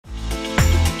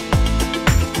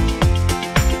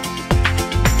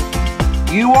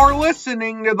You are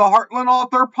listening to the Heartland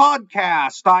Author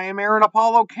Podcast. I am Aaron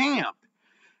Apollo Camp.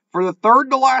 For the third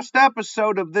to last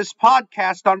episode of this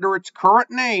podcast under its current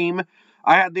name,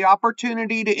 I had the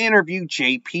opportunity to interview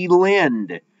J.P.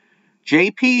 Linde.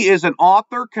 J.P. is an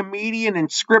author, comedian, and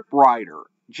scriptwriter.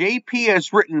 J.P.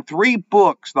 has written 3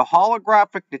 books, The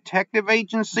Holographic Detective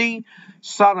Agency,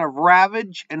 Son of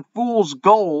Ravage, and Fool's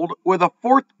Gold, with a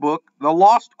 4th book, The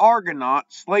Last Argonaut,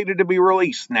 slated to be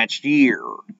released next year.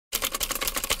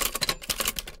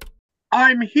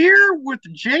 I'm here with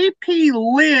J.P.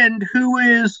 Linde, who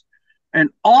is an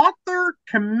author,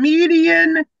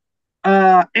 comedian,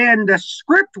 and a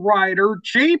scriptwriter.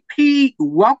 J.P.,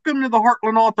 welcome to the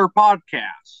Heartland Author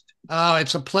Podcast. Oh,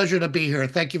 it's a pleasure to be here.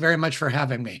 Thank you very much for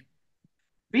having me.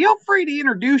 Feel free to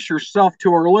introduce yourself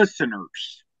to our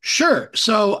listeners. Sure.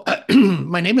 So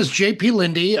my name is J.P.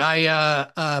 Linde.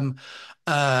 I am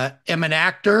an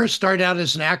actor, started out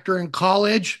as an actor in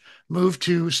college, moved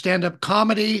to stand-up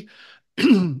comedy,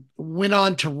 went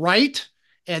on to write,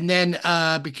 and then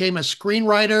became a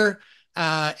screenwriter,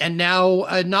 and now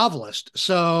a novelist.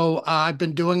 So I've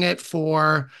been doing it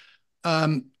for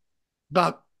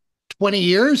about 20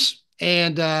 years,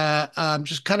 and I'm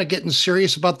just kind of getting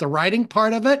serious about the writing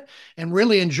part of it and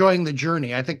really enjoying the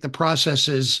journey. I think the process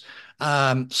is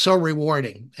so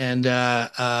rewarding. And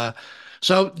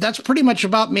so that's pretty much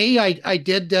about me. I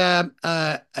did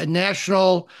a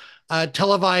national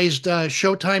televised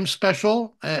Showtime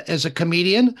special as a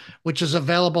comedian, which is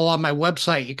available on my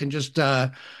website. You can just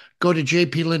go to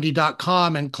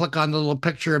jplinde.com and click on the little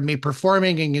picture of me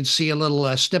performing, and you can see a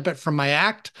little snippet from my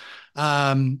act.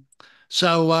 Yeah,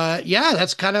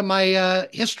 that's kind of my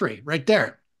history right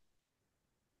there.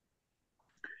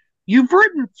 You've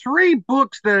written 3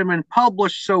 books that have been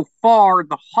published so far: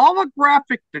 The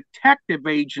Holographic Detective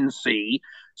Agency,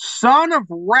 Son of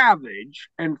Ravage,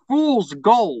 and Fool's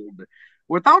Gold.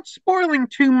 Without spoiling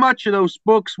too much of those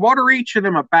books, what are each of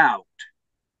them about?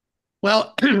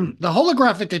 Well, the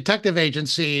Holographic Detective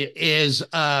Agency is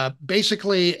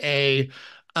basically a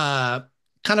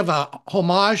kind of a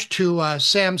homage to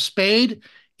Sam Spade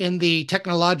in the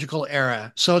technological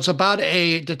era. So it's about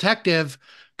a detective,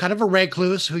 kind of a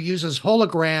recluse, who uses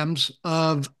holograms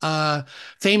of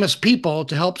famous people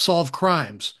to help solve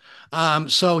crimes.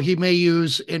 So he may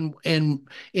use in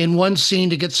one scene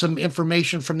to get some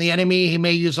information from the enemy. He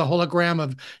may use a hologram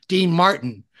of Dean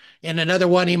Martin. In another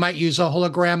one, he might use a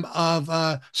hologram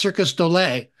of Circus Dole.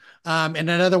 In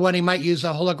another one, he might use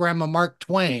a hologram of Mark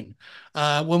Twain.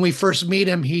 When we first meet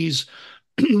him, he's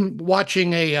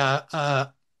watching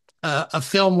a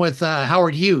film with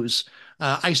Howard Hughes,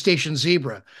 Ice Station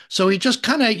Zebra. So he just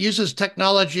kind of uses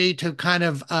technology to kind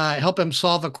of help him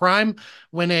solve a crime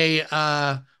when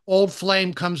a old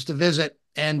flame comes to visit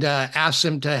and asks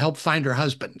him to help find her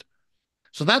husband.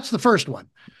 So that's the first one.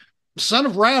 Son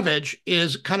of Ravage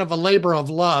is kind of a labor of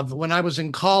love. When I was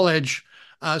in college,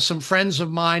 some friends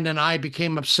of mine and I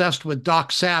became obsessed with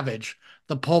Doc Savage,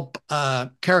 the pulp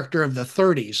character of the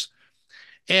 30s.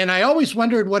 And I always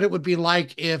wondered what it would be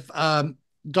like if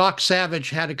Doc Savage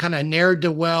had a kind of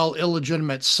ne'er-do-well,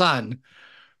 illegitimate son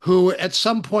who at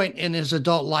some point in his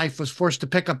adult life was forced to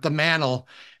pick up the mantle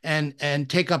and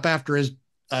take up after his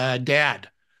dad.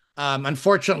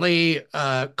 Unfortunately,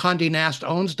 Condé Nast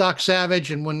owns Doc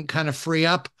Savage and wouldn't kind of free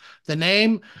up the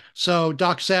name. So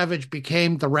Doc Savage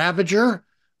became the Ravager,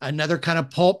 another kind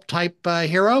of pulp type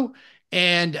hero.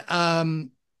 And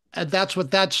that's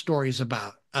what that story's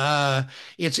about.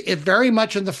 It's very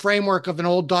much in the framework of an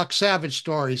old Doc Savage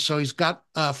story. So he's got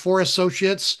 4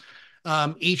 associates,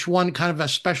 each one kind of a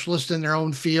specialist in their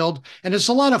own field. And it's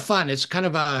a lot of fun. It's kind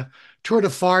of a tour de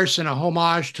farce and a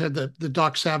homage to the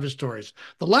Doc Savage stories.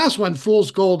 The last one,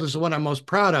 Fool's Gold, is the one I'm most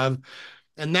proud of.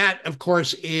 And that, of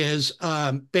course, is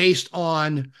based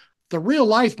on the real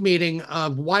life meeting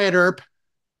of Wyatt Earp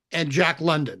and Jack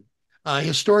London.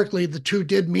 Historically, the two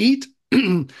did meet.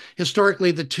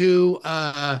 Historically, the two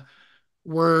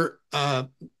were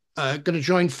going to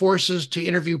join forces to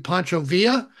interview Pancho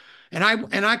Villa. And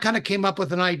I kind of came up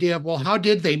with an idea of, well, how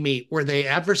did they meet? Were they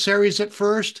adversaries at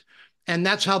first? And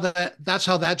that's how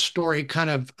that story kind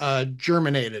of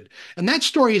germinated. And that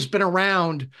story has been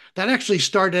around. That actually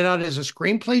started out as a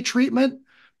screenplay treatment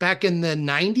back in the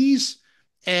 90s.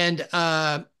 And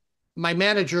my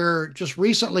manager just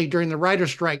recently during the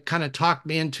writer's strike kind of talked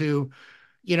me into,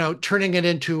 turning it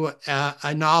into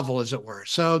a novel, as it were.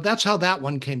 So that's how that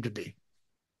one came to be.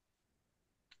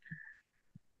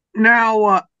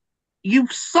 Now,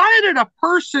 you've cited a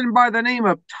person by the name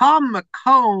of Tom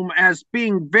McComb as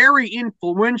being very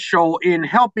influential in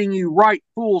helping you write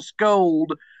Fool's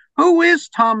Gold. Who is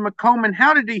Tom McComb, and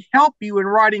how did he help you in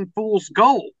writing Fool's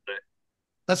Gold?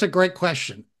 That's a great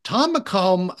question. Tom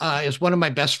McComb is one of my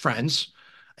best friends.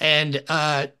 And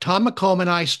Tom McComb and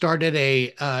I started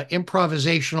a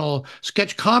improvisational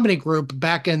sketch comedy group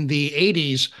back in the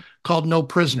 80s called No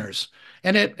Prisoners.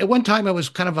 And at one time, it was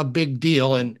kind of a big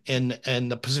deal in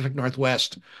the Pacific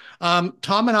Northwest. Tom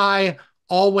and I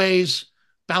always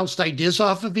bounced ideas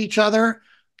off of each other.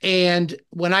 And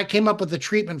when I came up with the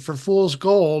treatment for Fool's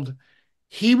Gold,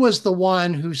 he was the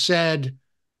one who said,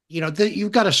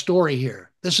 you've got a story here.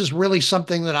 This is really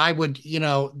something that I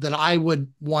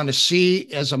would want to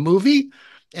see as a movie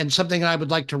and something I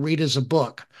would like to read as a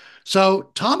book.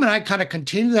 So Tom and I kind of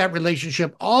continued that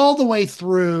relationship all the way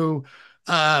through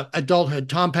adulthood.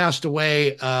 Tom passed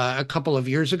away a couple of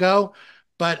years ago,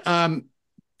 but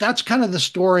that's kind of the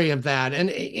story of that. And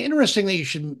interesting that you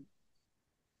should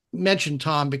mention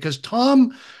Tom because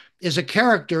Tom is a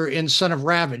character in Son of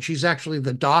Ravage. He's actually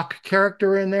the Doc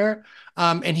character in there.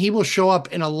 And he will show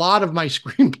up in a lot of my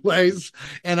screenplays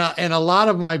and a lot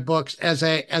of my books as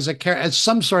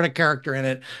some sort of character in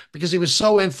it because he was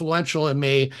so influential in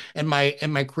me and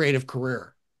my creative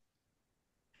career.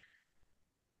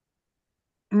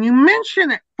 You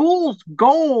mentioned that Fool's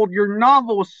Gold, your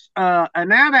novel's a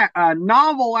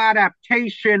novel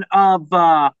adaptation of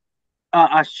a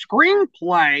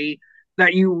screenplay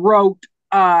that you wrote.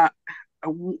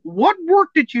 What work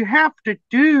did you have to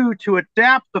do to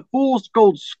adapt the Fool's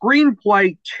Gold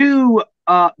screenplay to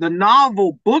the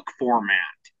novel book format?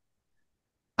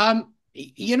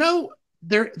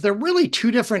 They're really two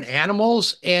different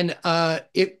animals, and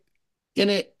it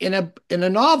in a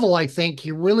novel, I think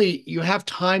you have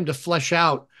time to flesh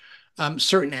out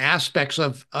certain aspects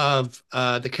of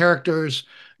the characters.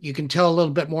 You can tell a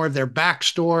little bit more of their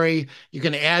backstory. You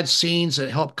can add scenes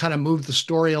that help kind of move the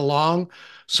story along.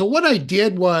 So what I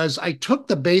did was I took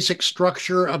the basic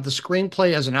structure of the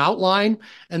screenplay as an outline,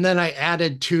 and then I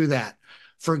added to that.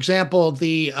 For example,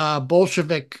 the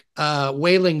Bolshevik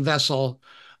whaling vessel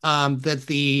that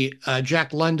the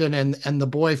Jack London and the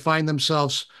boy find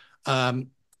themselves um,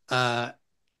 uh,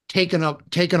 taken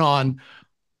on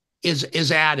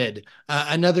is added.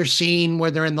 Another scene where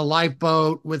they're in the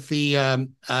lifeboat with the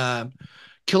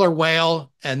killer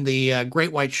whale and the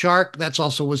great white shark. That's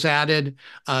also was added.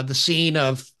 The scene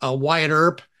of Wyatt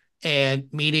Earp and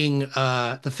meeting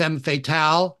the femme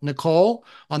fatale, Nicole,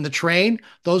 on the train.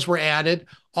 Those were added.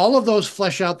 All of those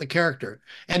flesh out the character.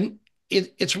 And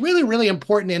it's really, really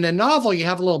important. In a novel, you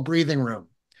have a little breathing room.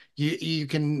 You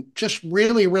can just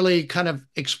really, really kind of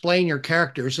explain your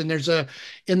characters. And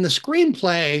in the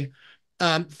screenplay,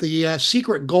 the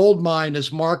secret gold mine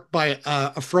is marked by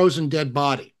a frozen dead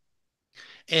body.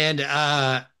 And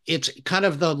it's kind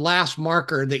of the last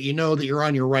marker that you know that you're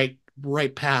on your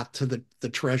right path to the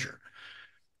treasure.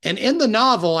 And in the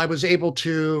novel, I was able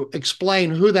to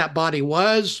explain who that body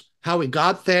was, how he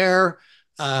got there,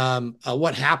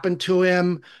 what happened to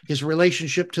him, his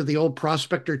relationship to the old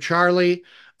prospector Charlie.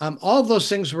 All of those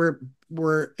things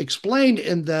were explained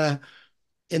in the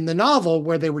novel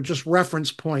where they were just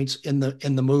reference points in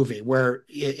the movie where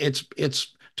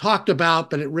it's talked about,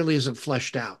 but it really isn't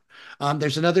fleshed out.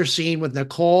 There's another scene with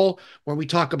Nicole where we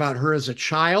talk about her as a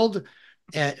child,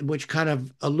 which kind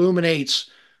of illuminates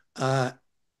uh,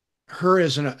 her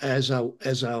as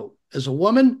a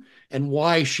woman and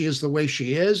why she is the way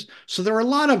she is. So there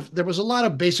was a lot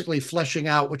of basically fleshing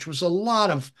out, which was a lot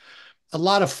of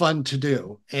fun to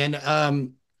do, and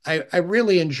I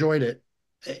really enjoyed it.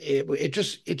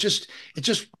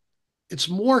 It's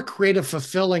more creative,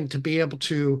 fulfilling to be able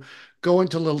to go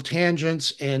into little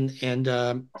tangents and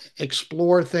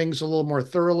explore things a little more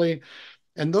thoroughly.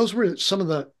 And those were some of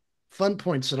the fun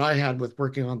points that I had with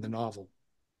working on the novel.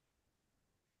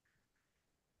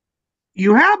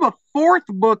 You have a fourth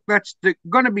book that's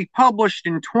going to be published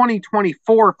in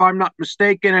 2024, if I'm not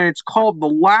mistaken, and it's called The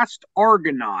Last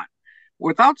Argonaut.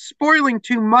 Without spoiling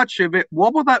too much of it,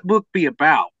 what will that book be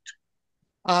about?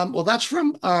 Well, that's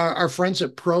from our friends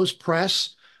at Prose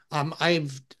Press.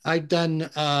 I've done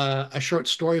a short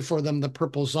story for them, The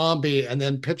Purple Zombie, and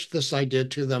then pitched this idea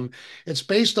to them. It's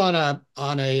based on a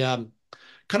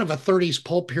kind of a 30s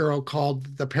pulp hero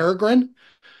called the Peregrine,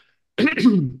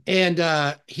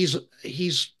 and he's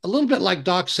a little bit like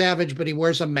Doc Savage, but he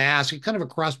wears a mask. He's kind of a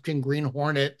cross between Green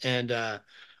Hornet and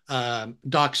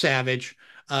Doc Savage.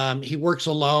 He works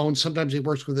alone. Sometimes he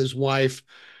works with his wife.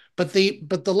 But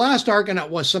the Last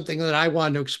Argonaut was something that I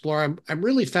wanted to explore. I'm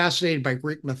really fascinated by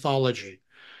Greek mythology,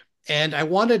 and I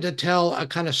wanted to tell a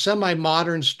kind of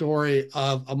semi-modern story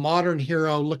of a modern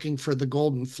hero looking for the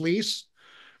Golden Fleece.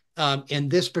 In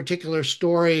this particular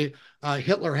story,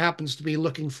 Hitler happens to be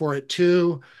looking for it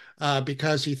too,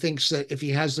 because he thinks that if he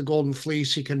has the Golden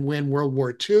Fleece, he can win World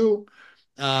War II.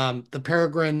 The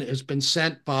Peregrine has been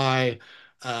sent by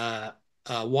uh,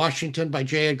 Washington by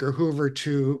J. Edgar Hoover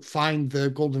to find the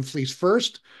Golden Fleece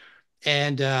first.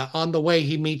 And on the way,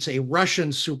 he meets a Russian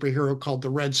superhero called the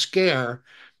Red Scare,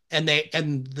 and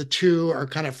the two are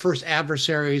kind of first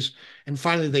adversaries, and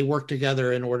finally they work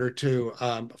together in order to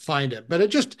find it. But it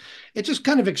just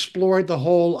kind of explored the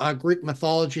whole Greek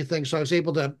mythology thing, so I was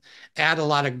able to add a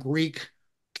lot of Greek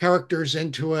characters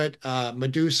into it.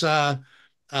 Medusa,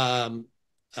 um,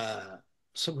 uh,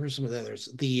 here's some of the others.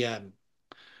 The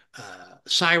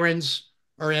Sirens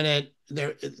are in it.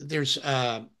 There's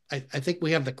I think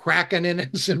we have the Kraken in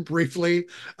it briefly.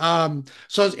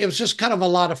 So it was just kind of a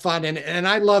lot of fun, and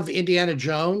I love Indiana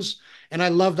Jones, and I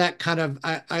love that kind of.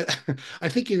 I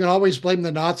think you can always blame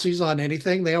the Nazis on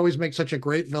anything. They always make such a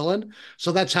great villain.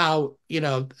 So that's how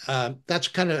that's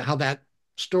kind of how that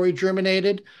story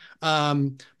germinated.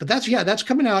 But that's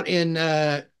coming out in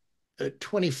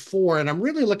 24, and I'm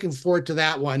really looking forward to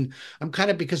that one. I'm kind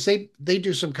of because they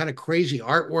do some kind of crazy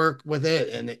artwork with it,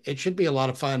 and it should be a lot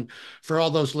of fun for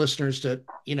all those listeners that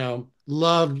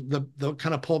love the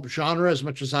kind of pulp genre as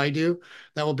much as I do.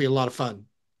 That will be a lot of fun.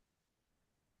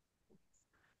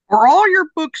 Are all your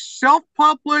books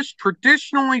self-published,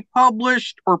 traditionally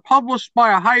published, or published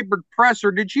by a hybrid press,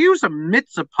 or did you use a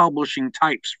mix of publishing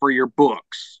types for your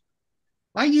books?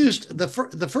 I used the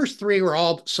first three were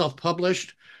all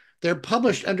self-published. They're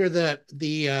published under the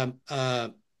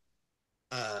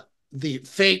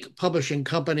fake publishing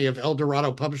company of El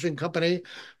Dorado Publishing Company,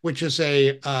 which is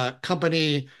a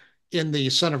company in the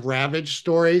Son of Ravage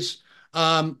stories.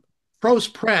 Um, Prose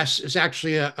Press is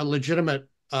actually a legitimate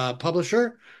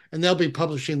publisher, and they'll be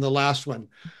publishing the last one.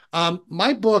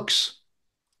 My books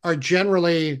are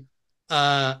generally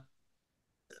uh,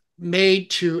 made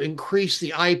to increase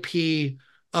the IP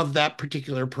of that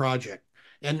particular project.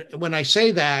 And when I say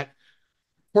that,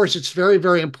 of course, it's very,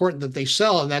 very important that they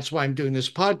sell, and that's why I'm doing this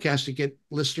podcast to get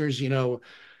listeners,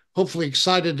 hopefully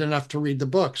excited enough to read the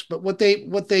books. But what they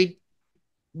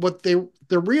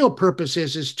the real purpose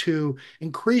is to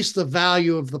increase the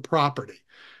value of the property,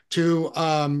 to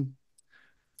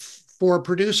for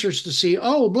producers to see,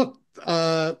 oh look,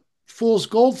 Fool's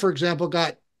Gold, for example,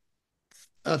 got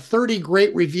 30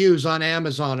 great reviews on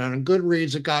Amazon, and on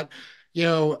Goodreads it got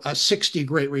 60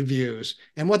 great reviews.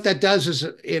 And what that does is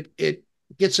it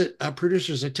gets a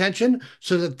producer's attention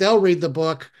so that they'll read the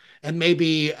book and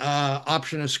maybe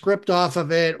option a script off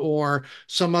of it or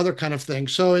some other kind of thing.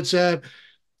 So it's a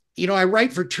I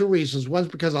write for two reasons. One's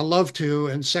because I love to,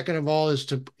 and second of all is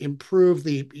to improve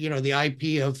the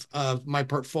IP of my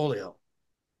portfolio.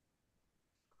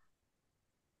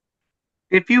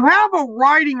 If you have a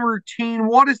writing routine,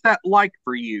 what is that like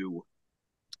for you?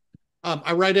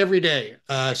 I write every day,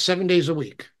 7 days a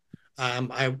week.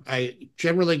 I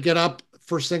generally get up.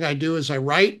 First thing I do is I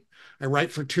write. I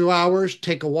write for 2 hours,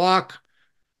 take a walk,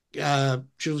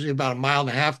 usually about a mile and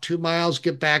a half, 2 miles,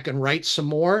 get back and write some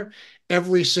more.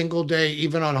 Every single day,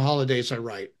 even on holidays, I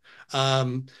write.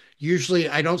 Um, Usually,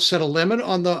 I don't set a limit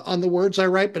on the words I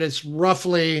write, but it's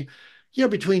roughly,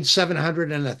 between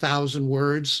 700 and 1,000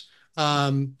 words.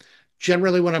 Um,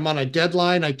 Generally, when I'm on a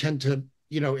deadline, I tend to,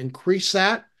 increase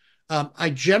that. I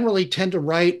generally tend to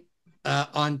write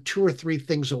on two or three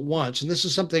things at once, and this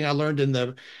is something I learned in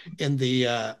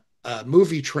the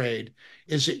movie trade.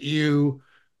 Is that you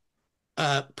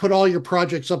put all your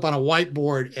projects up on a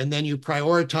whiteboard and then you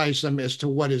prioritize them as to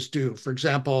what is due. For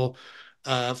example,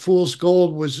 Fool's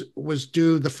Gold was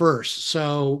due the first,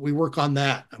 so we work on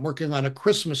that. I'm working on a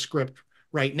Christmas script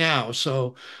right now,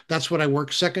 so that's what I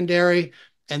work secondary,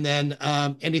 and then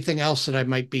anything else that I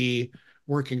might be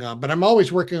working on. But I'm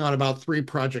always working on about three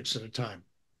projects at a time.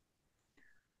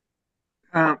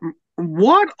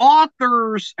 What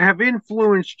authors have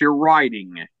influenced your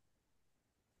writing?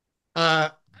 Uh,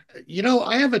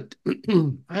 I have a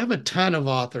I have a ton of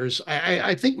authors.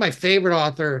 I think my favorite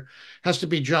author has to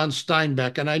be John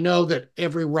Steinbeck, and I know that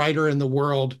every writer in the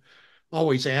world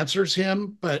always answers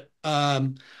him, but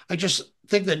I just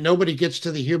think that nobody gets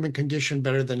to the human condition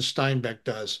better than Steinbeck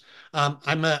does.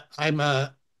 I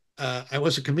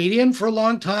was a comedian for a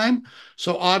long time,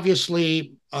 so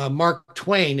obviously Mark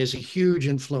Twain is a huge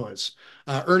influence.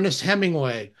 Ernest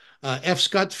Hemingway, F.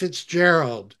 Scott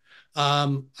Fitzgerald.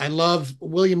 I love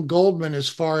William Goldman as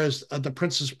far as The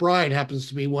Princess Bride happens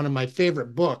to be one of my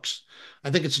favorite books.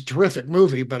 I think it's a terrific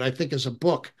movie, but I think as a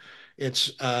book,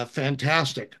 it's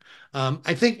fantastic.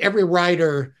 I think every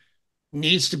writer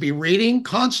needs to be reading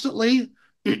constantly,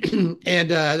 and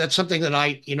that's something that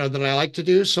I like to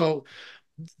do. So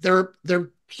there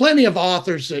are plenty of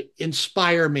authors that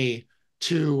inspire me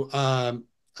to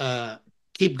uh,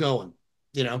 keep going.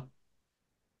 You know.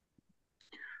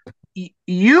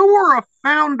 You were a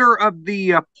founder of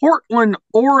the Portland,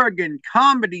 Oregon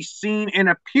comedy scene and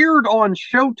appeared on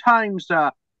Showtime's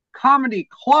Comedy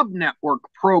Club Network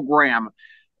program.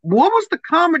 What was the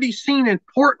comedy scene in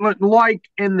Portland like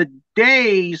in the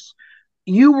days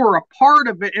you were a part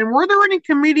of it? And were there any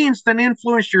comedians that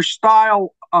influenced your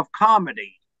style of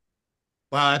comedy?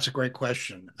 Wow, that's a great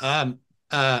question.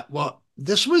 Well,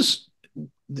 this was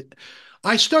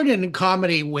I started in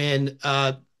comedy when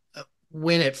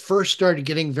it first started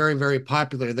getting very, very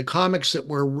popular. The comics that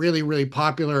were really, really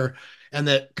popular and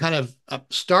that kind of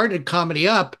started comedy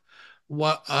up,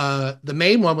 what the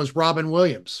main one was Robin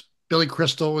Williams. Billy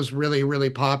Crystal was really, really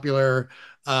popular.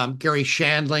 Gary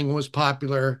Shandling was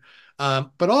popular.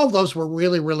 But all of those were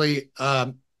really, really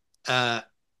uh,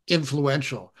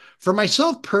 influential. For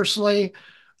myself personally,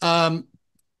 um,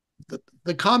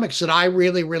 the comics that I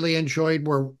really, really enjoyed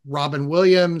were Robin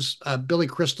Williams, Billy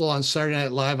Crystal on Saturday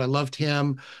Night Live. I loved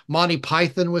him. Monty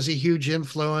Python was a huge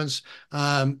influence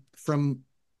from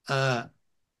uh,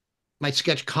 my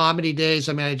sketch comedy days.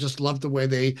 I mean, I just loved the way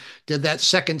they did that.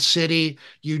 Second City,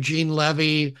 Eugene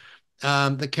Levy,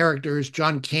 the characters,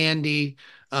 John Candy,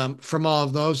 from all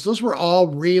of those. Those were all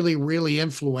really, really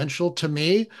influential to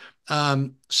me.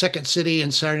 Second City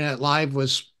and Saturday Night Live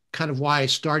was kind of why I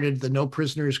started the No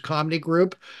Prisoners comedy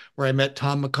group, where I met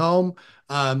Tom McComb.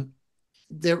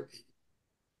 There,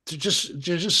 there's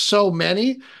just so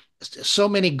many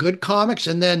good comics,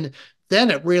 and then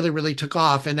it really, really took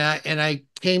off, and I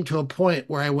came to a point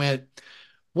where I went,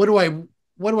 what do I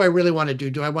what do I really want to do?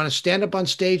 Do I want to stand up on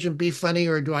stage and be funny,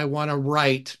 or do I want to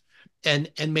write and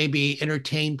maybe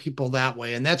entertain people that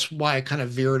way? And that's why I kind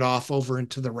of veered off over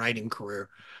into the writing career.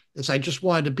 Is I just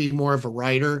wanted to be more of a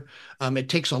writer. It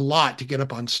takes a lot to get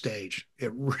up on stage.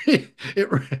 It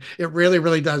really,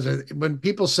 really does. When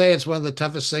people say it's one of the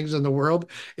toughest things in the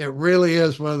world, it really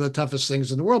is one of the toughest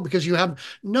things in the world because you have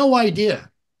no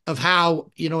idea of how,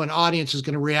 an audience is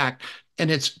going to react. And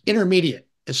it's intermediate.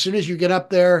 As soon as you get up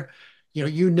there,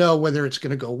 you know whether it's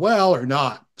going to go well or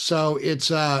not. So it's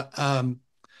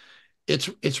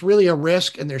really a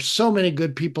risk, and there's so many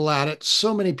good people at it,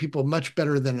 so many people much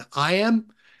better than I am,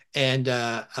 and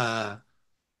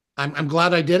I'm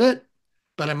glad I did it,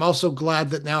 but I'm also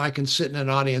glad that now I can sit in an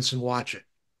audience and watch it.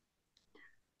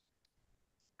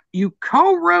 You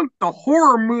co-wrote the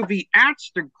horror movie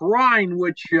Axe to Grind,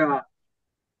 which uh,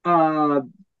 I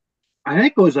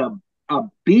think was a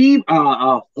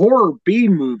horror B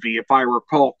movie, if I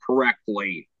recall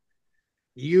correctly.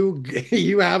 You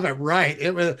you have it right.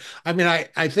 It was. I mean,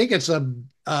 I think it's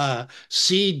a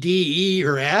C, D, E,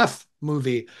 or F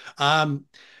movie.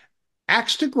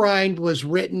 Axe to Grind was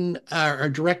written or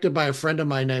directed by a friend of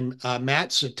mine named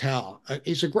Matt Sattel.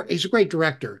 He's a great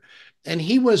director, and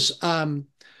he was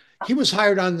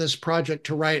hired on this project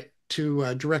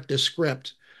to direct a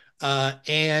script,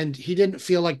 and he didn't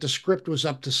feel like the script was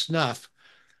up to snuff,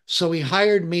 so he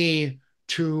hired me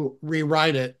to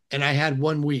rewrite it, and I had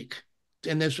 1 week.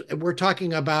 And this we're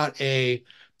talking about a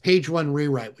page one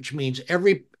rewrite, which means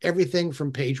everything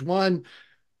from page one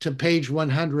to page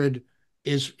 100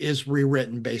 is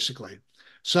rewritten basically.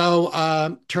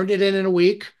 So turned it in a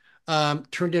week.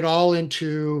 Turned it all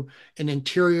into an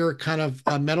interior kind of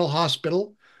mental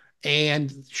hospital,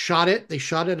 and shot it. They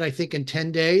shot it, I think, in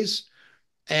 10 days,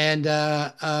 and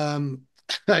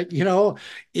you know,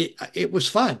 it was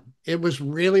fun. It was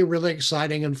really, really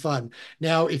exciting and fun.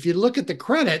 Now, if you look at the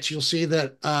credits, you'll see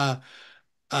that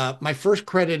my first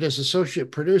credit is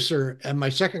associate producer, and my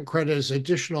second credit is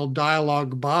additional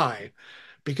dialogue by,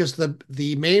 because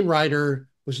the main writer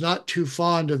was not too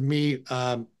fond of me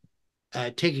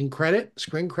taking credit,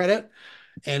 screen credit,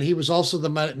 and he was also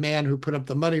the man who put up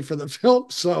the money for the film.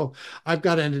 So I've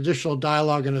got an additional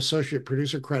dialogue and associate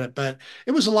producer credit, but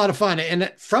it was a lot of fun.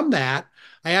 And from that,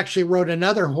 I actually wrote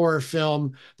another horror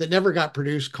film that never got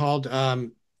produced called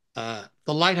The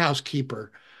Lighthouse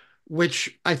Keeper,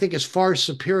 which I think is far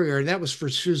superior. And that was for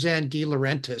Suzanne De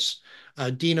Laurentiis,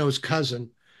 Dino's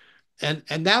cousin, and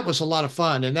that was a lot of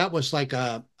fun. And that was like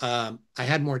I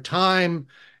had more time,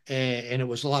 and it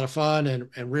was a lot of fun,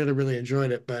 and really, really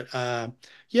enjoyed it. But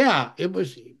yeah, it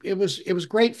was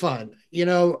great fun.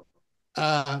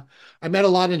 I met a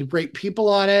lot of great people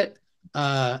on it.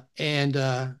 And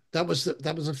that was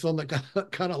a film that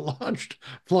kind of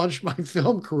launched my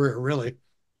film career, really.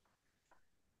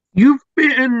 You've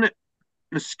been,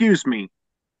 excuse me,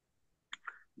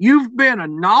 you've been a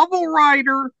novel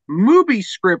writer, movie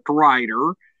script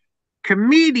writer,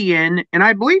 comedian, and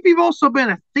I believe you've also been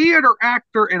a theater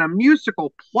actor and a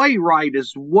musical playwright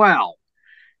as well.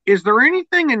 Is there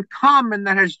anything in common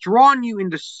that has drawn you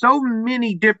into so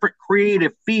many different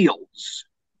creative fields?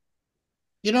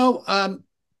 You know,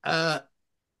 uh,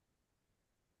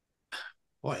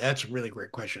 Boy, that's a really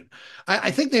great question.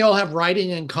 I think they all have writing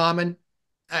in common.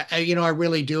 I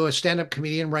really do. A stand-up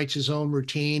comedian writes his own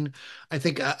routine. I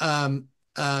think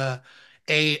uh,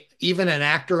 a even an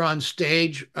actor on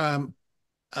stage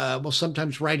will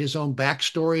sometimes write his own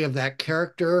backstory of that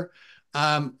character.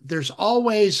 There's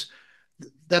always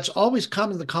That's always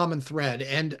common the common thread.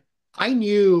 And I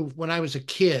knew when I was a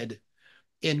kid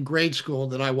in grade school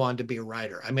that I wanted to be a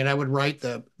writer. I mean, I would write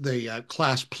the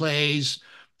class plays,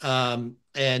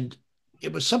 and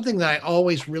it was something that I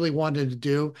always really wanted to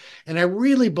do. And I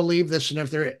really believe this. And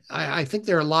I think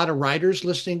there are a lot of writers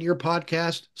listening to your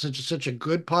podcast, since it's such a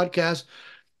good podcast.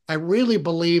 I really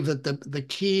believe that the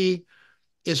key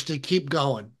is to keep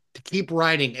going, to keep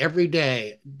writing every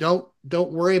day. Don't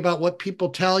worry about what people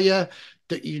tell you.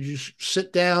 That you just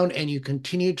sit down and you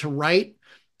continue to write,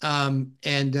 and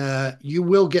you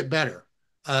will get better.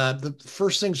 The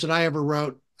first things that I ever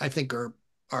wrote, I think, are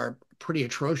pretty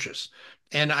atrocious.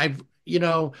 And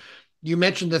you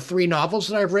mentioned the three novels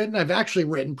that I've written. I've actually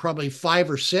written probably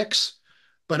five or six,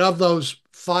 but of those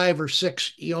five or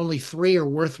six, only three are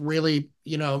worth really,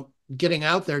 getting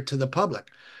out there to the public.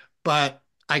 But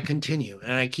I continue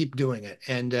and I keep doing it.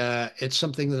 And it's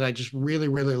something that I just really,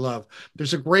 really love.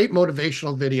 There's a great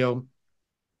motivational video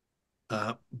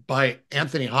by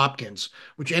Anthony Hopkins,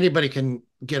 which anybody can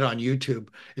get on YouTube.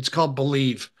 It's called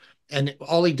Believe. And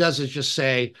all he does is just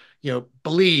say,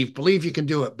 believe you can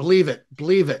do it, believe it,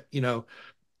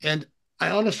 And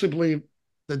I honestly believe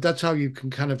that that's how you can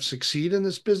kind of succeed in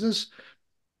this business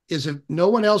is if no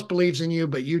one else believes in you,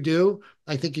 but you do,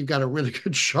 I think you've got a really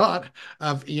good shot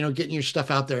of, getting your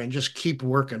stuff out there and just keep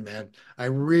working, man. I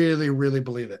really, really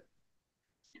believe it.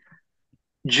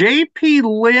 JP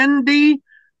Linde,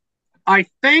 I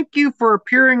thank you for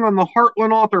appearing on the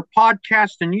Heartland Author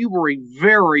podcast, and you were a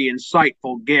very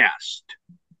insightful guest.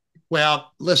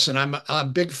 Well, listen, I'm a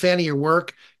big fan of your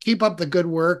work. Keep up the good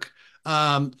work. There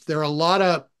are a lot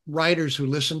of writers who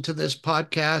listen to this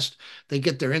podcast. They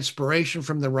get their inspiration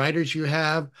from the writers you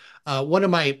have. One of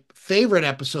my favorite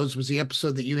episodes was the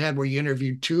episode that you had where you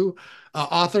interviewed two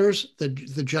authors, the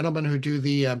gentleman who do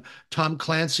the Tom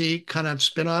Clancy kind of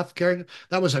spin-off character.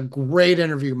 That was a great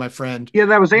interview, my friend. Yeah,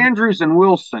 that was Andrews and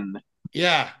Wilson.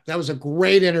 Yeah, that was a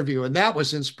great interview, and that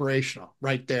was inspirational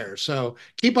right there. So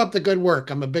keep up the good work.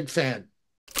 I'm a big fan.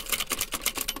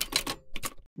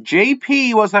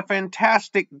 JP was a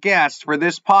fantastic guest for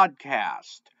this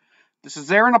podcast. This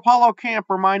is Aaron Apollo Camp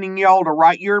reminding y'all to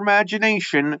write your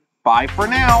imagination. Bye for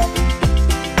now.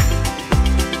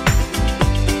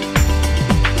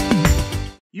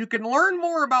 You can learn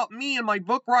more about me and my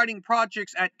book writing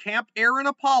projects at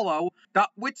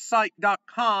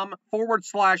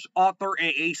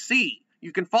campaaronapollo.wixsite.com/authoraac.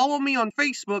 You can follow me on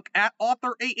Facebook at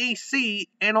AuthorAAC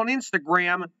and on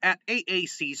Instagram at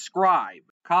AACScribe.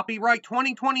 Copyright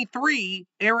 2023,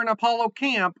 Aaron Apollo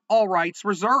Camp, all rights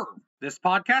reserved. This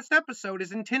podcast episode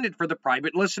is intended for the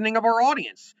private listening of our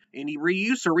audience. Any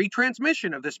reuse or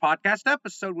retransmission of this podcast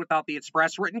episode without the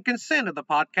express written consent of the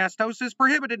podcast host is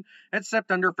prohibited,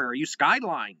 except under fair use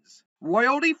guidelines.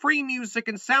 Royalty-free music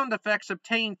and sound effects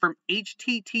obtained from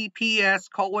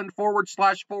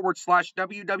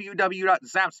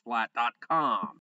https://www.zapsplat.com.